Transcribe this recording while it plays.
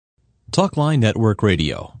Talkline Network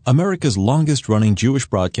Radio, America's longest-running Jewish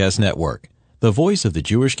broadcast network, the voice of the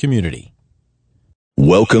Jewish community.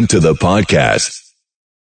 Welcome to the podcast.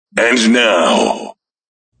 And now,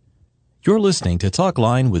 you're listening to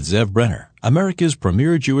Talkline with Zev Brenner, America's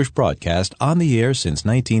premier Jewish broadcast on the air since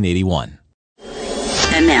 1981.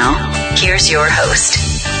 And now, here's your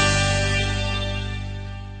host.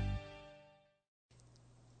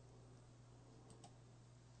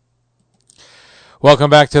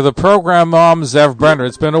 Welcome back to the program. I'm Zev Brenner.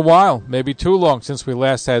 It's been a while, maybe too long, since we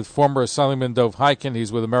last had former Assemblyman Dov Hikind.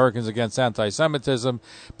 He's with Americans Against Anti-Semitism,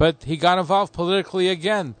 but he got involved politically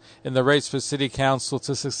again in the race for city council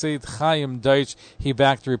to succeed Chaim Deutsch. He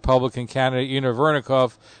backed the Republican candidate Ina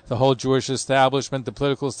Vernikov. The whole Jewish establishment, the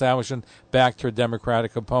political establishment, backed her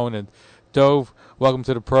Democratic opponent. Dov, welcome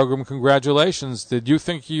to the program. Congratulations. Did you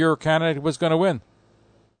think your candidate was going to win?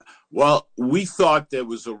 Well, we thought there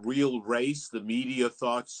was a real race. The media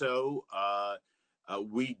thought so.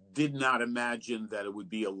 We did not imagine that it would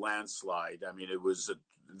be a landslide. I mean,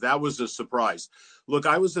 that was a surprise. Look,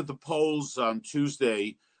 I was at the polls on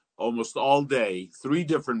Tuesday almost all day, 3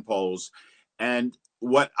 different polls. And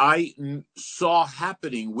what I saw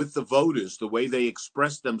happening with the voters, the way they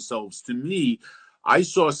expressed themselves to me, I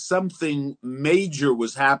saw something major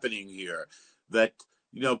was happening here that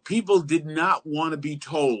people did not want to be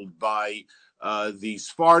told by the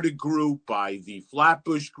Sparta group, by the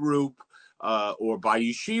Flatbush group, or by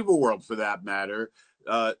Yeshiva World, for that matter,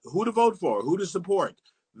 who to vote for, who to support.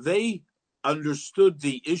 They understood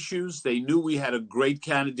the issues. They knew we had a great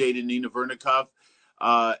candidate in Ina Vernikov,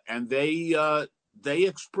 and they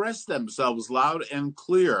expressed themselves loud and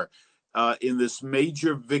clear in this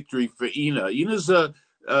major victory for Ina. Ina's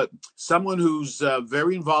someone who's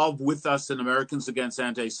very involved with us in Americans Against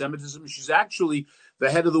Anti-Semitism. She's actually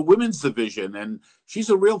the head of the women's division, and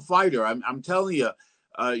she's a real fighter. I'm telling you,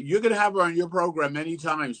 you're going to have her on your program many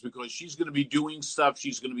times because she's going to be doing stuff.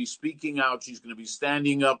 She's going to be speaking out. She's going to be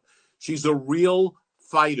standing up. She's a real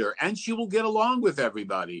fighter, and she will get along with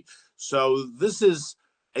everybody. So this is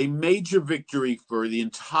a major victory for the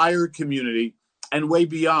entire community and way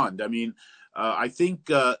beyond. I mean, I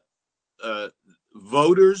think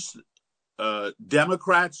voters,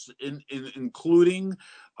 Democrats including,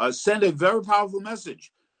 send a very powerful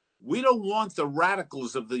message. We don't want the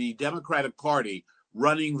radicals of the Democratic Party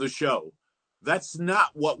running the show. That's not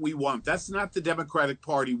what we want. That's not the Democratic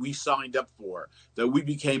Party we signed up for, that we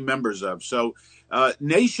became members of. So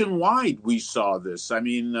nationwide we saw this. I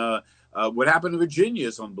mean, what happened in Virginia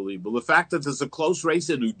is unbelievable. The fact that there's a close race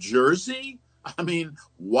in New Jersey, I mean,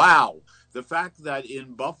 wow. The fact that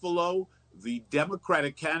in Buffalo, the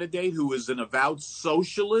Democratic candidate, who is an avowed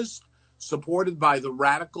socialist, supported by the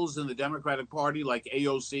radicals in the Democratic Party like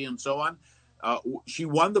AOC and so on, she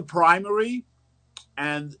won the primary,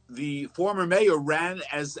 and the former mayor ran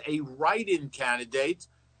as a write-in candidate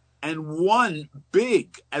and won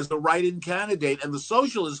big as a write-in candidate, and the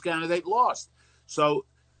socialist candidate lost. So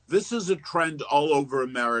this is a trend all over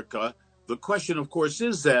America. The question, of course,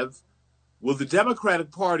 is, Zev, will the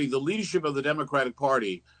Democratic Party, the leadership of the Democratic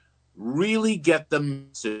Party, really get the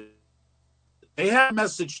message? They have a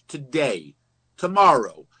message today,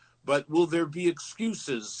 tomorrow, but will there be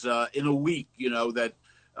excuses in a week, that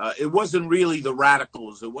it wasn't really the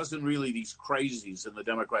radicals, it wasn't really these crazies in the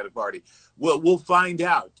Democratic Party? We'll find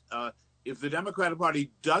out. If the Democratic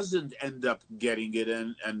Party doesn't end up getting it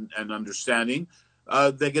and understanding,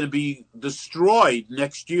 they're going to be destroyed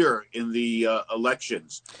next year in the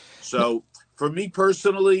elections. So for me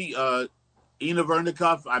personally, Ina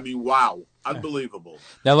Vernikov, I mean, wow, unbelievable.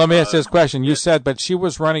 Now, let me ask this question. You said, but she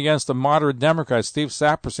was running against a moderate Democrat. Steve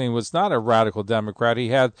Saperstein was not a radical Democrat. He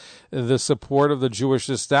had the support of the Jewish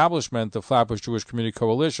establishment, the Flatbush Jewish Community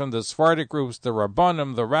Coalition, the Sephardic groups, the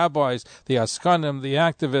Rabbanim, the rabbis, the Askanim, the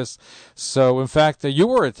activists. So, in fact, you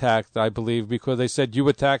were attacked, I believe, because they said you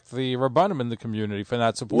attacked the Rabbanim in the community for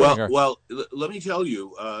not supporting her. Well, let me tell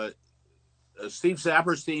you, Steve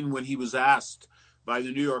Saperstein, when he was asked by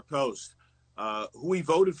the New York Post who he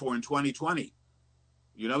voted for in 2020.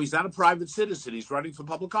 He's not a private citizen. He's running for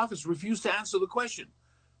public office. Refused to answer the question.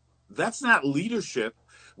 That's not leadership.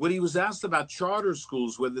 When he was asked about charter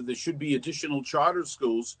schools, whether there should be additional charter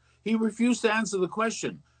schools, he refused to answer the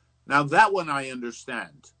question. Now, that one I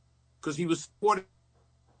understand, because he was supporting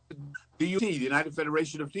the UT, the United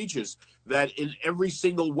Federation of Teachers, that in every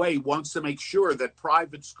single way wants to make sure that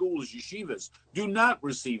private schools, yeshivas, do not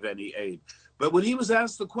receive any aid. But when he was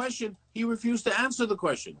asked the question, he refused to answer the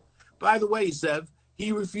question. By the way, Zev,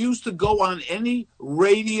 He refused to go on any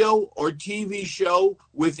radio or TV show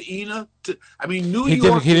with Ina. New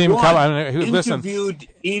York He didn't even come. interviewed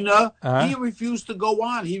Ina. Uh-huh. He refused to go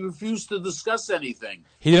on. He refused to discuss anything.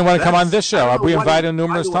 He didn't want to come on this show. We invited him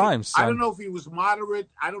numerous times. I don't know if he was moderate.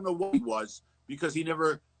 I don't know what he was, because he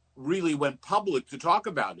never really went public to talk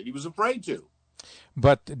about it. He was afraid to.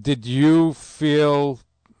 But did you feel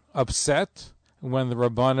upset when the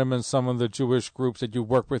Rabbanim and some of the Jewish groups that you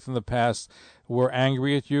worked with in the past were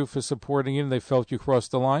angry at you for supporting it and they felt you crossed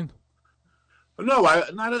the line? No,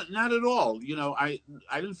 not at all. I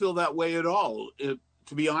didn't feel that way at all.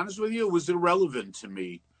 To be honest with you, it was irrelevant to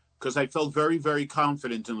me because I felt very, very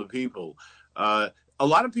confident in the people. A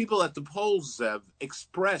lot of people at the polls, Zev,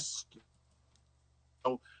 expressed,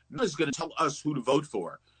 no one's going to tell us who to vote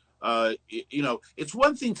for. It's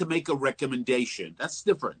one thing to make a recommendation. That's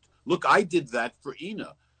different. Look, I did that for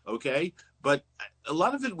Ina, okay? But a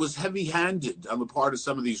lot of it was heavy-handed on the part of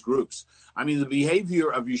some of these groups. The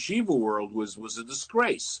behavior of Yeshiva World was a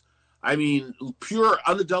disgrace. Pure,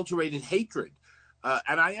 unadulterated hatred.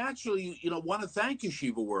 And I actually, want to thank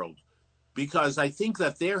Yeshiva World, because I think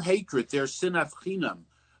that their hatred, their sinat chinam,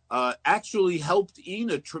 actually helped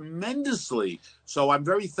Ina tremendously. So I'm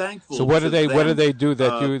very thankful. So what did they do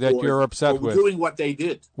that you're upset with? Doing what they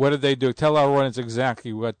did. What did they do? Tell our audience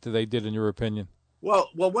exactly what they did in your opinion. Well,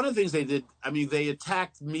 one of the things they did, they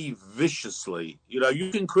attacked me viciously.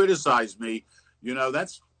 You can criticize me.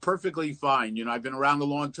 That's perfectly fine. I've been around a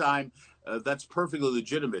long time. That's perfectly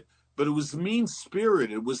legitimate. But it was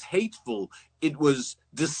mean-spirited. It was hateful. It was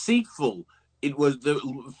deceitful. It was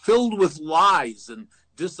filled with lies and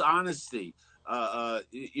dishonesty,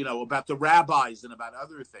 about the rabbis and about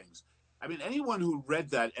other things. Anyone who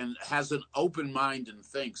read that and has an open mind and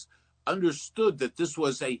thinks understood that this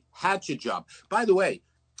was a hatchet job. By the way,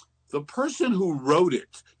 the person who wrote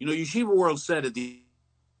it, Yeshiva World said at the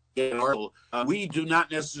article, we do not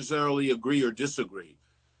necessarily agree or disagree.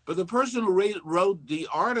 But the person who wrote the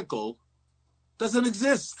article doesn't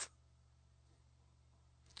exist.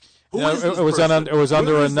 It was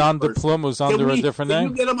under a non-diplom. It was under a different name.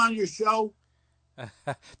 Can you get him on your show?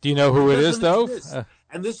 Do you know who it is, though?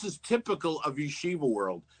 And this is typical of Yeshiva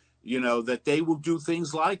World, that they will do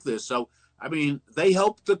things like this. So, they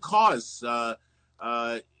help the cause.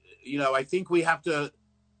 I think we have to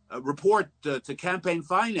report to Campaign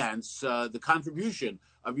Finance the contribution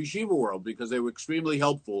of Yeshiva World, because they were extremely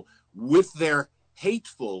helpful with their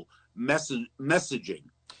hateful messaging.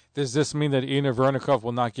 Does this mean that Ina Vernikov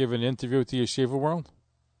will not give an interview to Yeshiva World?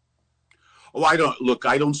 Oh, I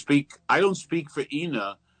don't speak for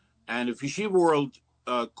Ina. And if Yeshiva World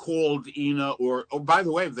called Ina, or by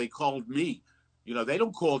the way, if they called me, they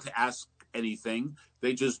don't call to ask anything.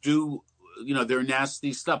 They just do, their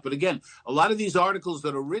nasty stuff. But again, a lot of these articles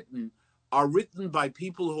that are written by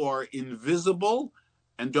people who are invisible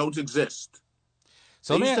and don't exist.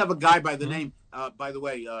 So they used to have a guy by the name,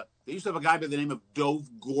 they used to have a guy by the name of Dov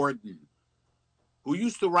Gordon, who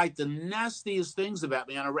used to write the nastiest things about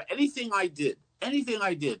me. On anything I did,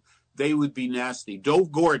 they would be nasty.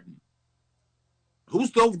 Dov Gordon. Who's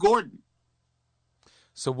Dov Gordon?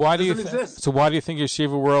 So why do you think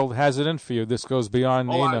Yeshiva World has it in for you? This goes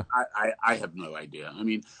beyond Ina. I have no idea.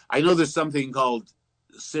 I know there's something called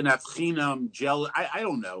sinat chinam, I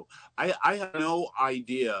don't know. I have no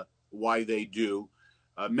idea why they do.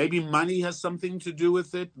 Maybe money has something to do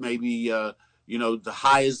with it. Maybe the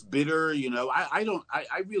highest bidder. I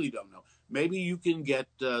really don't know. Maybe you can get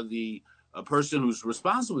the person who's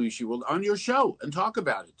responsible on your show and talk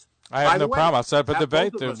about it. I have no problem. I'll set up a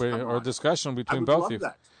debate or discussion between both of you.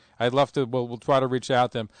 That. I'd love to. We'll try to reach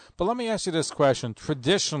out to them. But let me ask you this question.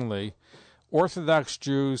 Traditionally, Orthodox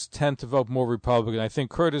Jews tend to vote more Republican. I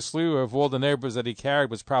think Curtis Liu, of all the neighbors that he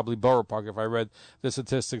carried, was probably Borough Park, if I read the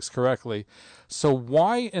statistics correctly. So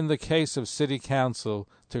why, in the case of City Council,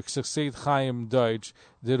 to succeed Chaim Deutsch,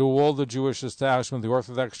 did all the Jewish establishment, the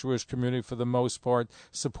Orthodox Jewish community, for the most part,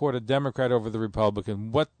 support a Democrat over the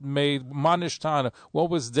Republican? What made Manishtana? What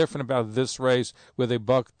was different about this race where they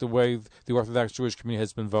bucked the way the Orthodox Jewish community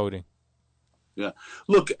has been voting? Yeah.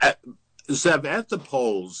 Look, Zev, at the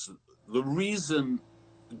polls, the reason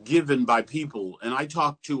given by people, and I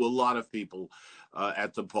talked to a lot of people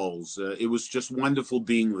at the polls, it was just wonderful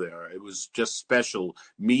being there. It was just special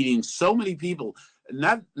meeting so many people.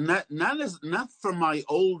 Not from my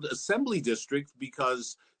old assembly district,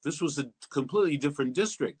 because this was a completely different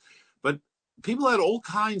district, but people had all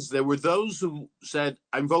kinds. There were those who said,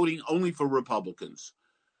 "I'm voting only for Republicans,"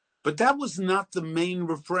 but that was not the main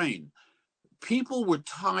refrain. People were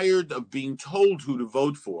tired of being told who to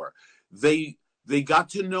vote for. They got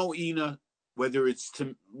to know Ina whether it's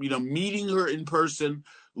to, meeting her in person,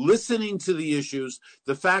 listening to the issues,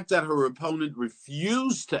 the fact that her opponent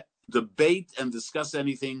refused to debate and discuss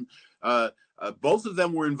anything. Both of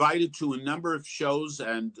them were invited to a number of shows,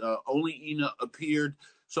 and only Ina appeared.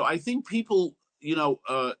 So I think people,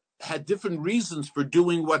 had different reasons for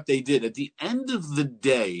doing what they did. At the end of the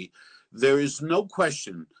day, there is no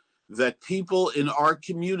question that people in our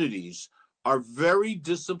communities are very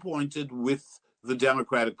disappointed with the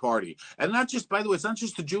Democratic Party. And not just, by the way, it's not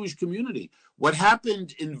just the Jewish community. What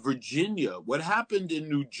happened in Virginia, what happened in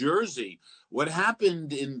New Jersey, what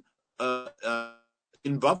happened in Buffalo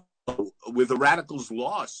with the radicals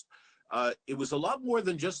lost, it was a lot more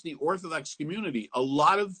than just the Orthodox community. A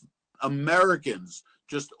lot of Americans,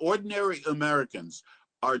 just ordinary Americans,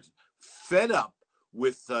 are fed up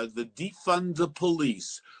with the defund the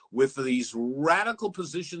police, with these radical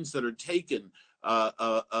positions that are taken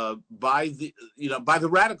by the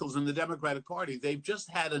radicals in the Democratic Party. They've just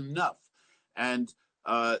had enough, and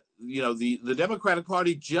the Democratic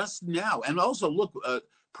Party just now, and also look,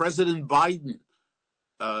 President Biden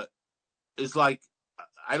is like,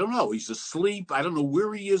 I don't know, he's asleep. I don't know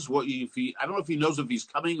where he is. I don't know if he knows if he's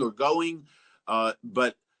coming or going,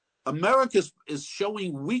 but America is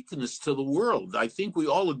showing weakness to the world. I think we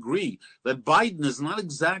all agree that Biden is not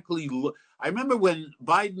exactly. I remember when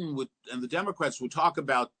Biden and the Democrats would talk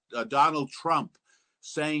about Donald Trump,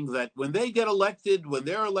 saying that when they're elected,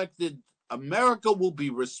 America will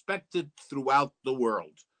be respected throughout the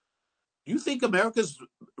world. Do you think America's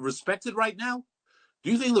respected right now?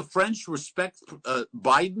 Do you think the French respect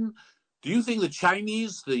Biden? Do you think the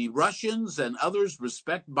Chinese, the Russians, and others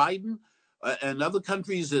respect Biden? And other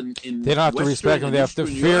countries in they don't have to respect him; they have to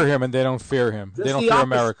fear him, and they don't fear him. They don't fear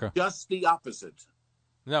America. Just the opposite.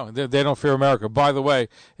 No, they don't fear America. By the way,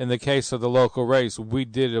 in the case of the local race, we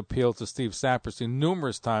did appeal to Steve Saperstein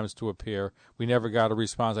numerous times to appear. We never got a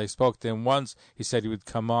response. I spoke to him once. He said he would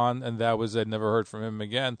come on, and that was it. Never heard from him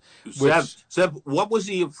again. Zev, what was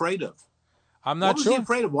he afraid of? I'm not sure. What was he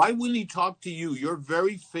afraid of? Why wouldn't he talk to you? You're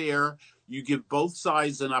very fair. You give both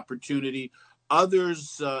sides an opportunity.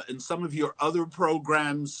 Others, in some of your other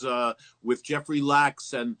programs with Jeffrey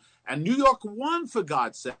Lachs and New York won, for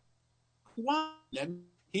God's sake. Won. And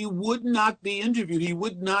he would not be interviewed. He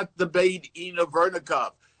would not debate Ina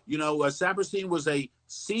Vernikov. Saperstein was a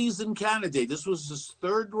seasoned candidate. This was his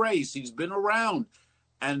third race. He's been around.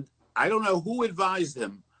 And I don't know who advised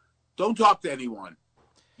him. Don't talk to anyone.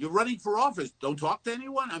 You're running for office. Don't talk to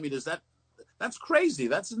anyone? I mean, that's crazy.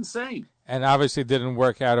 That's insane. And obviously didn't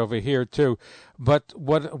work out over here, too. But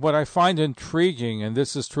what I find intriguing, and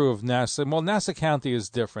this is true of Nassau, well, Nassau County is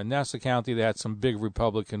different. Nassau County, they had some big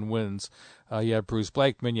Republican wins. You had Bruce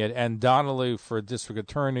Blakeman, you had Ann Donnelly for district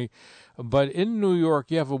attorney. But in New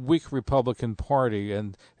York, you have a weak Republican Party,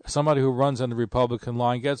 and somebody who runs on the Republican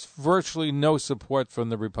line gets virtually no support from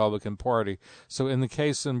the Republican Party. So in the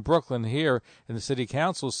case in Brooklyn here, in the city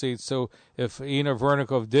council seat, so if Ina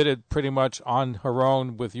Vernikov did it pretty much on her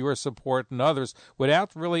own with your support and others,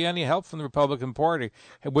 without really any help from the Republican Party,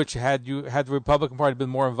 which had the Republican Party been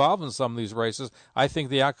more involved in some of these races, I think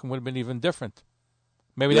the outcome would have been even different.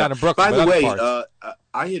 Maybe not in Brooklyn. By the way,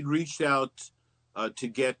 I had reached out to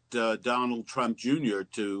get Donald Trump Jr.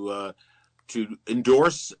 to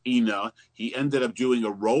endorse Ina. He ended up doing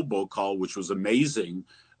a robocall, which was amazing.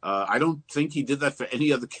 I don't think he did that for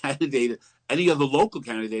any other candidate, any other local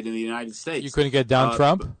candidate in the United States. You couldn't get Don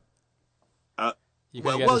Trump? I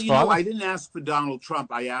didn't ask for Donald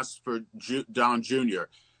Trump. I asked for Don Jr.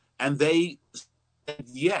 And they said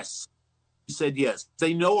yes. Said yes.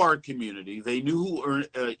 They know our community. They knew who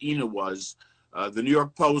Ina was. The New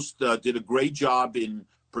York Post did a great job in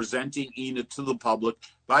presenting Ina to the public.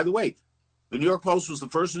 By the way, the New York Post was the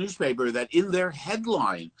first newspaper that in their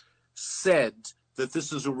headline said that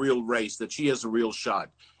this is a real race, that she has a real shot.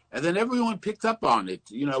 And then everyone picked up on it.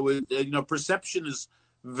 Perception is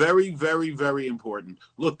very, very, very important.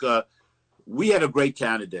 Look, we had a great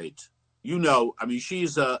candidate.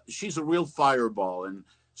 She's a real fireball and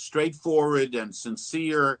straightforward and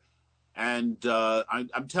sincere, and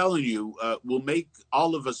I'm telling you, will make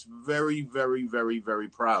all of us very, very, very, very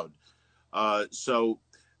proud. It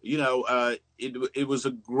was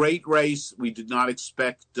a great race. We did not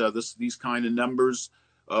expect these kind of numbers.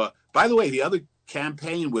 By the way, the other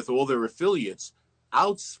campaign with all their affiliates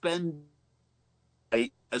outspend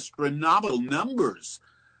astronomical numbers.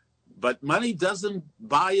 But money doesn't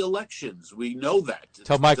buy elections. We know that.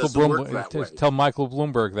 Tell Michael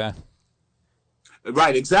Bloomberg that.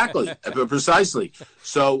 Right, exactly, precisely.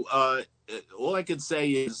 So all I can say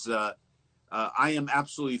is I am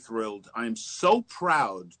absolutely thrilled. I am so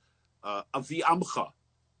proud of the Amcha,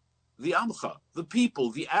 the Amcha, the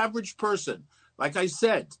people, the average person. Like I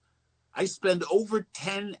said, I spent over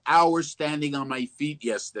 10 hours standing on my feet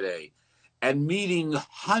yesterday and meeting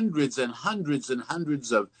hundreds and hundreds and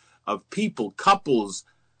hundreds of people, couples,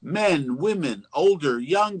 men, women, older,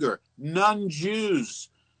 younger, non-Jews,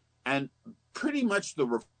 and pretty much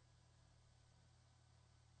it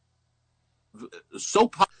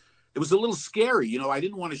was a little scary. I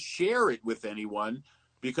didn't want to share it with anyone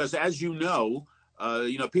because, as you know,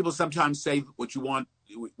 people sometimes say what you want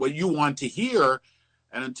to hear,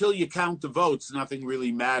 and until you count the votes, nothing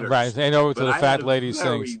really matters. Right, they know what the fat lady sings.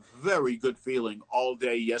 Very, sings. very good feeling all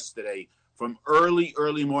day yesterday from early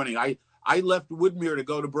morning. I left Woodmere to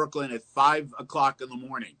go to Brooklyn at 5 o'clock in the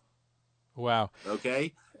morning. Wow.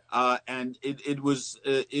 Okay, and it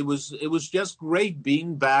was just great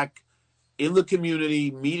being back in the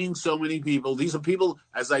community, meeting so many people. These are people,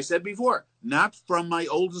 as I said before, not from my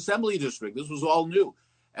old assembly district. This was all new,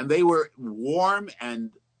 and they were warm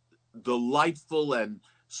and delightful and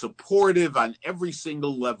supportive on every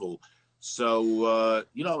single level. So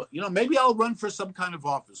maybe I'll run for some kind of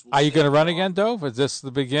office. Are you going to run again, Dov? Is this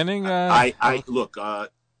the beginning? I look.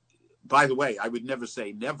 By the way, I would never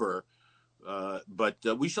say never, but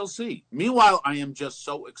we shall see. Meanwhile, I am just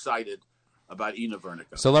so excited about Ina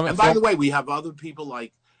Vernica. So by the way, we have other people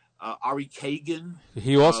like Ari Kagan.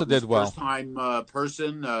 He also did well. First-time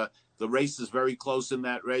person. The race is very close in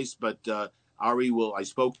that race, but Ari will. I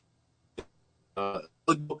spoke.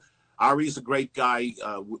 Ari's a great guy.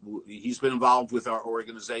 He's been involved with our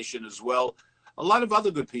organization as well. A lot of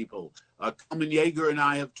other good people. Kalman Yeager and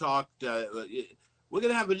I have talked. We're going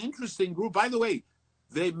to have an interesting group. By the way,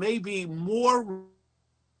 there may be more.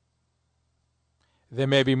 There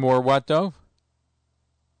may be more what, Dov?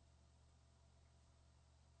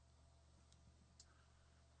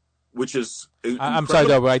 Which is I'm sorry,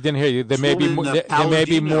 Dov. I didn't hear you. There may be more. There may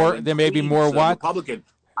be more. There may be more what? Republican.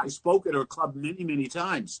 I spoke at her club many, many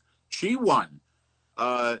times. She won.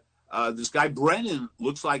 This guy Brennan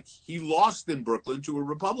looks like he lost in Brooklyn to a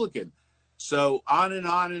Republican. So on and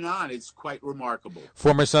on and on. It's quite remarkable.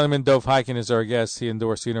 Former Assemblyman Dov Hikind is our guest. He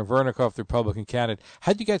endorsed Ina Vernikov, the Republican candidate.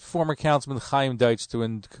 How did you get former Councilman Chaim Deitch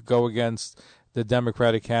to go against the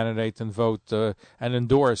Democratic candidate and vote and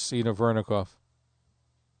endorse Ina Vernikov?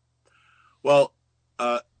 Well,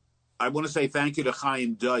 I want to say thank you to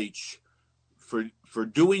Chaim Deitch for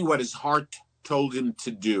doing what his heart told him to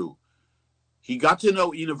do. He got to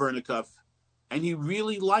know Ina Vernikov, and he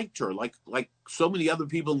really liked her, like so many other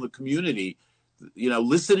people in the community.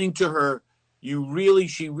 Listening to her,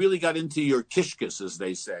 she really got into your kishkas, as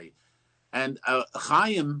they say. And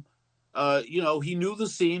Chaim, he knew the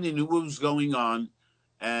scene, he knew what was going on,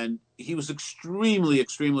 and he was extremely,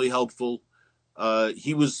 extremely helpful.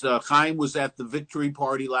 Chaim was at the victory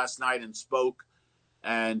party last night and spoke.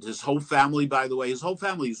 And his whole family, by the way, his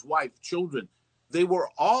wife, children, they were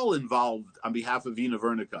all involved on behalf of Ina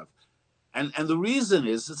Vernikov. And the reason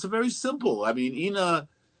is, it's very simple. I mean, Ina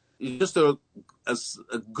is just a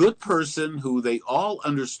good person who they all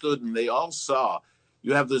understood and they all saw.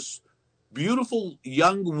 You have this beautiful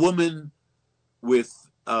young woman with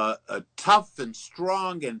a tough and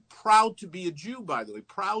strong and proud to be a Jew, by the way,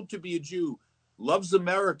 proud to be a Jew, loves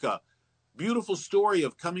America. Beautiful story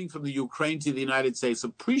of coming from the Ukraine to the United States,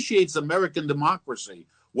 appreciates American democracy,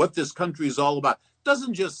 what this country is all about.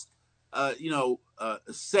 Doesn't just,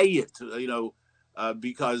 say it,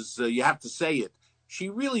 because you have to say it. She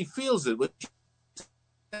really feels it.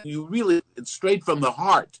 It's straight from the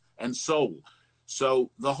heart and soul.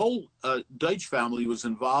 So the whole Deitch family was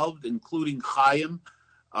involved, including Chaim,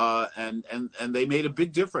 and they made a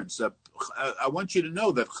big difference. I want you to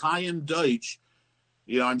know that Chaim Deitch,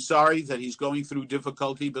 I'm sorry that he's going through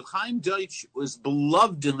difficulty, but Chaim Deitch was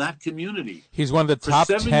beloved in that community. He's one of the top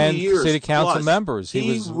 10 city council plus, members.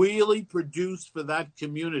 He really produced for that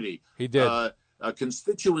community. He did.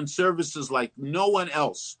 Constituent services like no one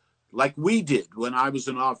else, like we did when I was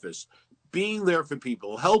in office. Being there for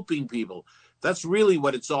people, helping people. That's really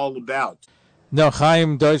what it's all about. No,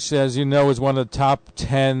 Chaim Deitch, as you know, is one of the top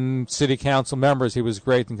 10 city council members. He was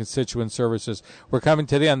great in constituent services. We're coming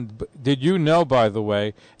to the end. Did you know, by the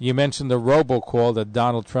way, you mentioned the robocall that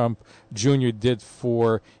Donald Trump Jr. did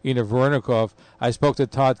for Ina Vernikov. I spoke to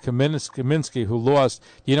Todd Kaminsky, who lost.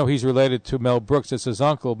 He's related to Mel Brooks. It's his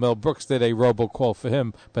uncle. Mel Brooks did a robocall for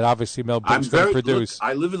him, but obviously Mel Brooks didn't produce. Look,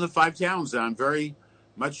 I live in the Five Towns, and I'm very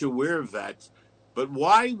much aware of that. But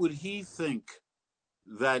why would he think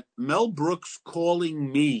that Mel Brooks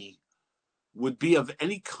calling me would be of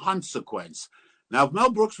any consequence? Now, if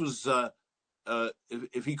Mel Brooks was,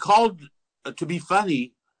 if he called to be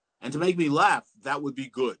funny and to make me laugh, that would be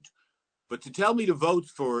good. But to tell me to vote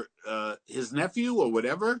for his nephew or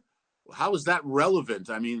whatever, how is that relevant?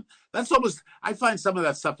 I mean, that's almost, I find some of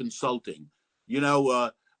that stuff insulting. You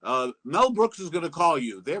know, Mel Brooks is going to call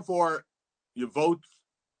you, therefore you vote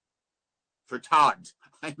for Todd.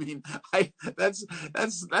 I mean, that's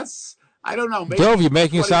I don't know. Maybe Dov, you're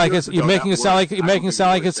making it sound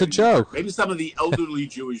like it's a joke. Maybe some of the elderly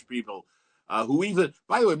Jewish people who even,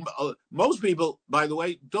 by the way, most people, by the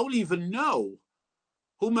way, don't even know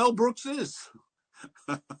who Mel Brooks is.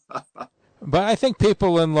 But I think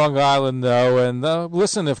people in Long Island know. And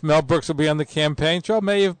listen, if Mel Brooks will be on the campaign trail,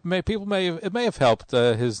 it may have helped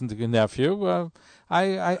his nephew.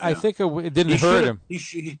 I think it didn't hurt him. He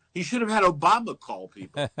should have had Obama call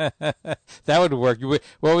people. That would work.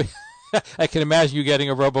 I can imagine you getting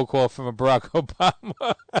a robocall from Barack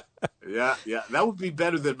Obama. Yeah, that would be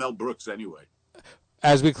better than Mel Brooks anyway.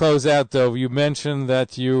 As we close out, though, you mentioned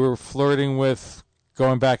that you were flirting with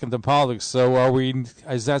going back into politics. So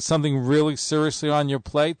is that something really seriously on your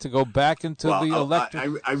plate to go back into the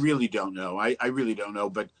electorate? I really don't know. I really don't know.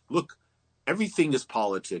 But look, everything is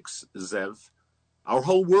politics, Zev. Our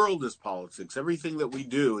whole world is politics. Everything that we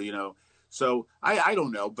do, you know. So I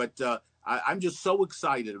don't know, but I'm just so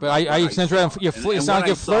excited. But it sounds like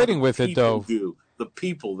you're flirting with it, Dov. The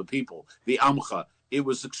people, the Amcha. It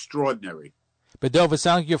was extraordinary. But Dov, it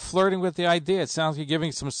sounds like you're flirting with the idea. It sounds like you're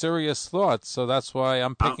giving some serious thought. So that's why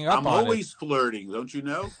I'm picking up on it. I'm always flirting, don't you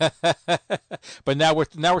know? But now we're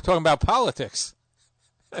talking about politics.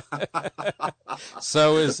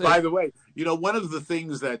 So by the way, you know, one of the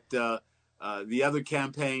things that the other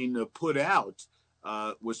campaign put out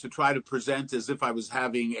was to try to present as if I was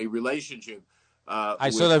having a relationship. I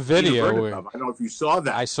saw that video. I don't know if you saw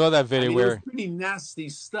that. I saw that video it was pretty nasty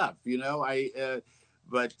stuff, you know.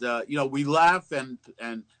 But you know, we laugh and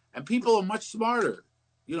people are much smarter.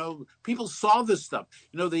 You know, people saw this stuff.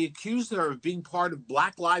 You know, they accused her of being part of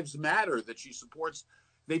Black Lives Matter that she supports.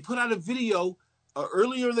 They put out a video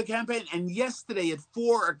earlier in the campaign, and yesterday at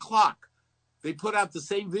 4:00, they put out the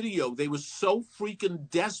same video. They were so freaking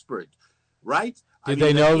desperate, right? Did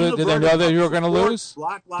they know that you were going to lose?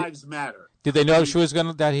 Black Lives Matter. Did they know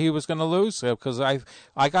that he was going to lose? Because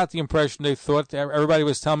I got the impression they thought everybody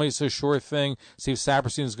was telling me it's a sure thing. Steve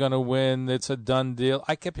Saperstein's going to win. It's a done deal.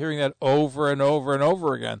 I kept hearing that over and over and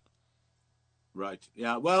over again. Right.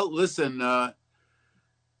 Yeah. Well, listen.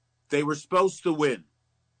 They were supposed to win.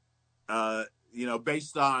 You know,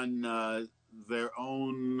 based on their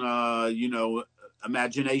own, you know,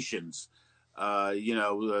 imaginations. You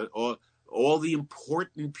know, all the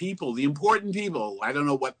important people, I don't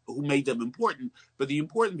know who made them important, but the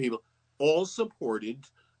important people all supported.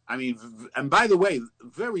 I mean, and by the way,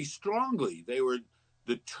 very strongly, they were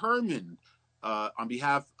determined on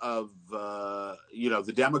behalf of, you know,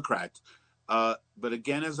 the Democrat. But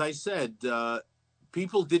again, as I said,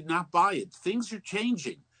 people did not buy it. Things are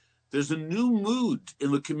changing. There's a new mood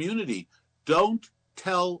in the community. Don't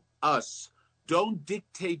tell us. Don't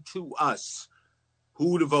dictate to us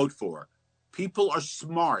who to vote for. People are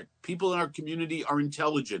smart. People in our community are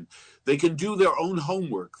intelligent. They can do their own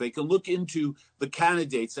homework. They can look into the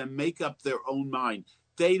candidates and make up their own mind.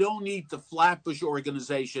 They don't need the Flatbush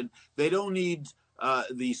organization. They don't need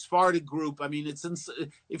the Sparta group. I mean,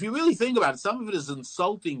 if you really think about it, some of it is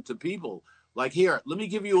insulting to people. Like, here, let me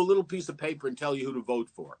give you a little piece of paper and tell you who to vote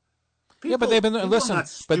for. But they've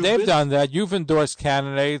done that. You've endorsed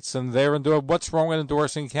candidates, and they're endorsed. What's wrong with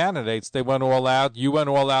endorsing candidates? They went all out. You went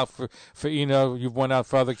all out for you know. You've went out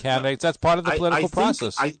for other candidates. That's part of the political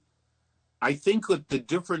process. I think that the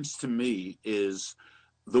difference to me is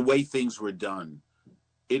the way things were done.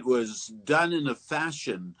 It was done in a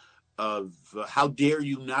fashion of how dare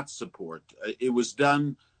you not support. It was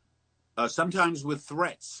done sometimes with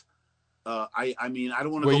threats. I mean, I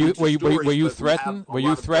don't want to go into stories. Were you threatened? Were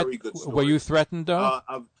you threatened, though?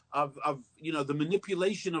 Of you know, the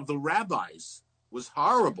manipulation of the rabbis was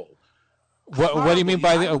horrible. What do you mean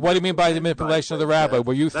by the manipulation of the rabbi?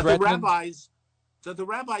 Were you threatened? That the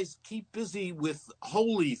rabbis keep busy with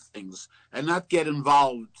holy things and not get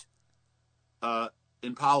involved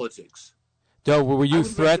in politics. Doe, were you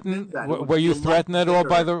threatened? Were you threatened at all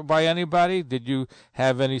by anybody? Did you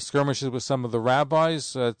have any skirmishes with some of the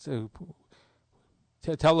rabbis?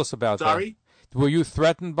 Tell us about that. Sorry? Were you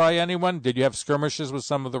threatened by anyone? Did you have skirmishes with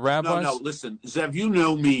some of the rabbis? No. Listen, Zev, you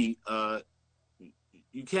know me.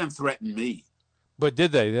 You can't threaten me. But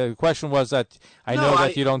did they? The question was that I know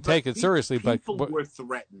that you don't take it seriously, but people were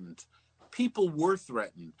threatened. People were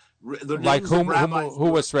threatened. The like who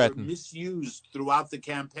was threatened? Were misused throughout the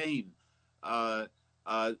campaign.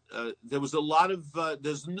 There was a lot of.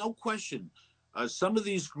 There's no question. Some of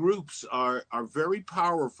these groups are very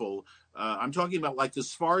powerful. I'm talking about like the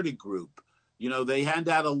Sephardic group. You know, they hand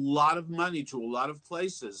out a lot of money to a lot of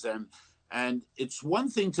places, and it's one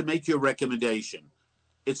thing to make your recommendation.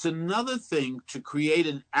 It's another thing to create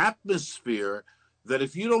an atmosphere that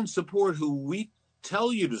if you don't support who we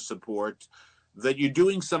tell you to support, that you're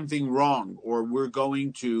doing something wrong, or we're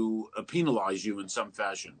going to penalize you in some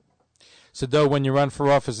fashion. So, Doe, when you run for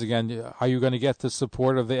office again, are you going to get the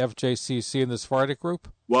support of the FJCC and the Sephardic group?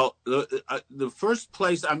 Well, the first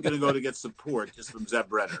place I'm going to go to get support is from Zev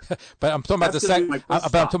Brenner. But I'm talking about the second. I'm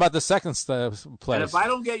talking about the second place. And if I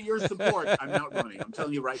don't get your support, I'm not running. I'm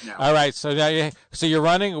telling you right now. All right. So now you're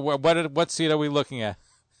running. What seat are we looking at?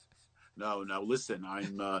 No. Listen,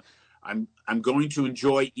 I'm going to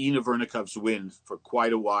enjoy Ina Vernikov's win for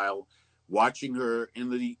quite a while. Watching her in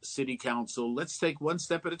the city council. Let's take one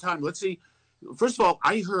step at a time. Let's see. First of all,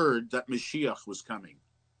 I heard that Mashiach was coming.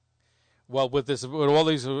 Well, with all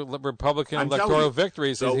these Republican electoral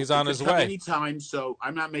victories, so he's on his way. Anytime, so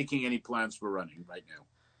I'm not making any plans for running right now.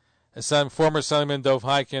 Former Assemblyman Dov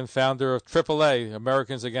Hikind, founder of AAA,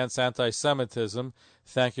 Americans Against Anti-Semitism.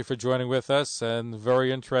 Thank you for joining with us, and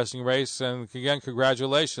very interesting race. And again,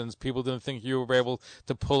 congratulations. People didn't think you were able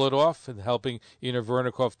to pull it off and helping Ina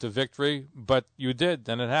Vernikov to victory, but you did,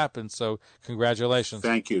 and it happened. So congratulations.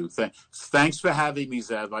 Thank you. Thanks for having me,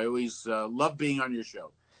 Zev. I always love being on your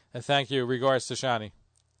show. And thank you. Regards to Shani.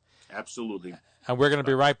 Absolutely. And we're going to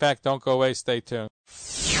be right back. Don't go away. Stay tuned.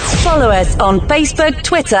 Follow us on Facebook,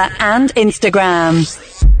 Twitter, and Instagram.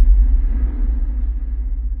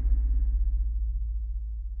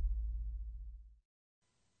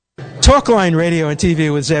 Talkline Radio and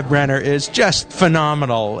TV with Zev Brenner is just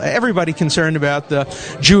phenomenal. Everybody concerned about the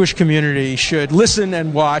Jewish community should listen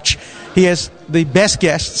and watch. He has the best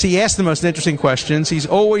guests. He asks the most interesting questions. He's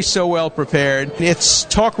always so well prepared. It's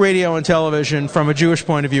talk radio and television from a Jewish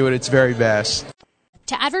point of view at its very best.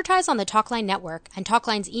 To advertise on the Talkline network and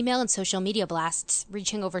Talkline's email and social media blasts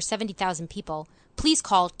reaching over 70,000 people, please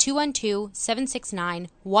call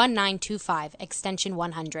 212-769-1925, extension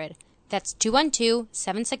 100. That's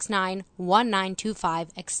 212-769-1925,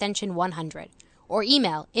 extension 100. Or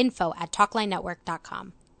email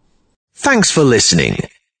info@talklinenetwork.com. Thanks for listening.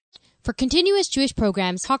 For continuous Jewish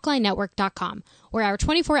programs, talklinenetwork.com, or our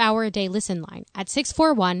 24-hour-a-day listen line at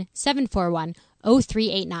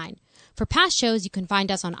 641-741-0389. For past shows, you can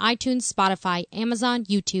find us on iTunes, Spotify, Amazon,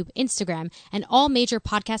 YouTube, Instagram, and all major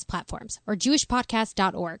podcast platforms, or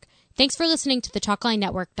jewishpodcast.org. Thanks for listening to the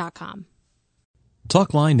talklinenetwork.com.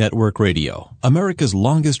 Talkline Network Radio, America's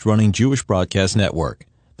longest-running Jewish broadcast network,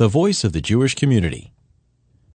 the voice of the Jewish community.